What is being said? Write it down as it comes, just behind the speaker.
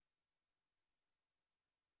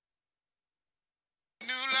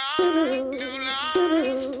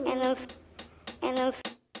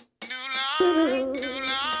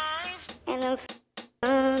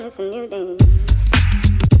It's a new day.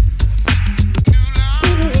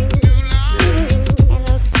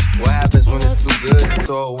 What happens when it's too good to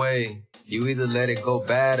throw away? You either let it go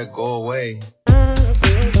bad or go away. I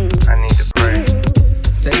need to pray.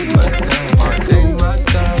 Take my time, I'ma take my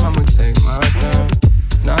time, I'ma take my time.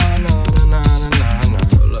 Nah, nah, nah, nah, nah,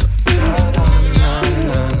 nah, look. Nah, nah, nah,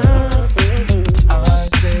 nah, nah. I'm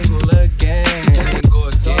single again.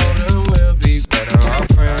 Told her we'll be better off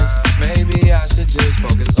friends. Maybe I should just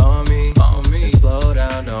focus on me. And slow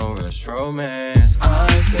down, don't rush romance. I'm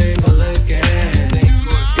single again.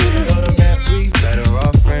 Told him that we better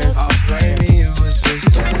off friends. Maybe it was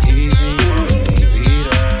just so easy. Maybe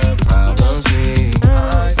the problem's me.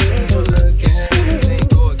 I'm single again.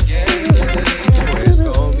 That's the way it's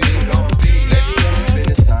gon' be. Maybe I should spend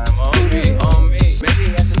this time on me. Maybe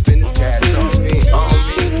I should spend this cash on me.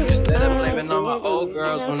 Instead of blaming on my old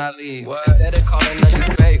girls when I leave. Instead of calling up these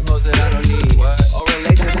fake hoes that I don't need. Old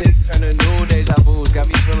relationships turn to new deja vu's. Got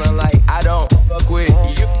me feeling like I don't fuck with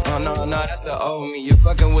you. Oh no, that's the old me. You're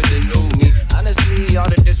fucking with the new me. Honestly, all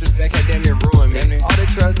the disrespect had damn near ruined me. All the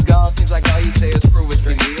trust gone, seems like all you say is prove it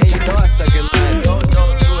to me. And you know I suck at lying, don't do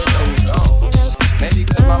it to me. Maybe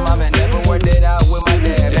cause my mom had never worked it out with my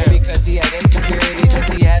dad. Maybe cause he had insecurities and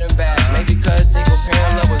she had him back. Maybe cause single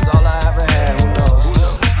parent love was all I ever had. Who knows?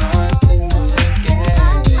 I'm single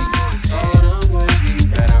again. Told him we'd be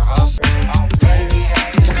better off friends. Maybe I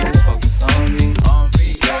should just focus on me.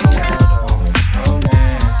 Slow down, don't rush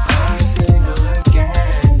romance. I'm single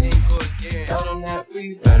again. Told him that we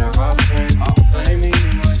better off friends. Maybe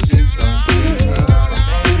it was just so easy.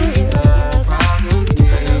 Maybe the problem's me.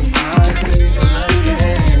 I'm single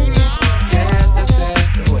again. Guess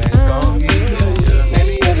that's the way it's gon' be.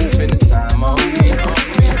 Maybe I should spend this time on me.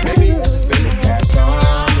 Maybe I should spend this cash on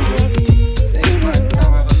me. Take my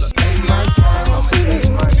time, take my time. I'ma take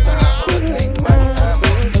my time. I'ma take my time.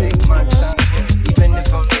 I'ma take my time. Even if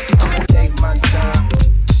I'm late, I'ma take my time.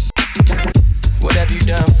 What have you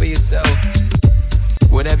done for yourself?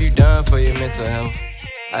 What have you done for your mental health?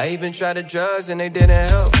 I even tried the drugs and they didn't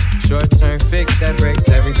help. Short-term fix that breaks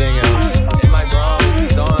everything else. In my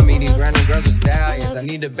bros, throwing me these random girls with stallions. I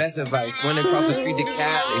need the best advice. Went across the street to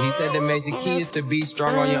Cali. He said the major key is to be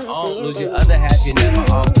strong on your own. Lose your other half, you're never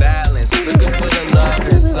off balance. Looking for the love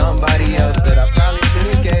in somebody else that I probably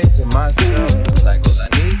should've gave to myself. Cycles I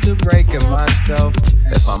need to break in myself.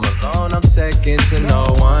 If I'm alone, I'm second to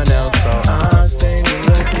no one else. So I'm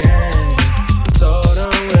single again. Told him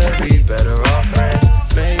we'll be better off friends.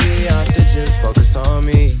 Maybe I should just focus on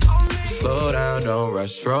me. Slow down, don't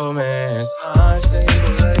rush romance. I'm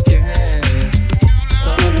single again.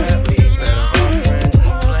 Told him that we better off friends.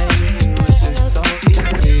 Maybe it was just so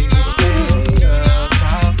easy. Maybe the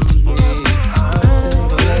problem's me. I'm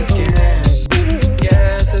single again.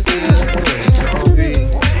 Yes, if this the way it's gon' be.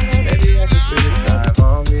 Maybe I should spend this time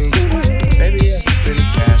on me. Maybe I should spend this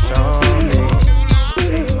cash on me.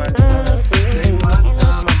 Take my time, take my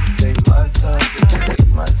time. I'ma take my time. Take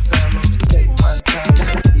my time, I'ma take my time.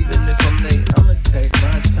 Even if I'm late, I'ma take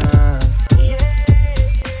my time.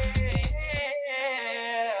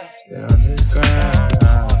 Stay on this grind.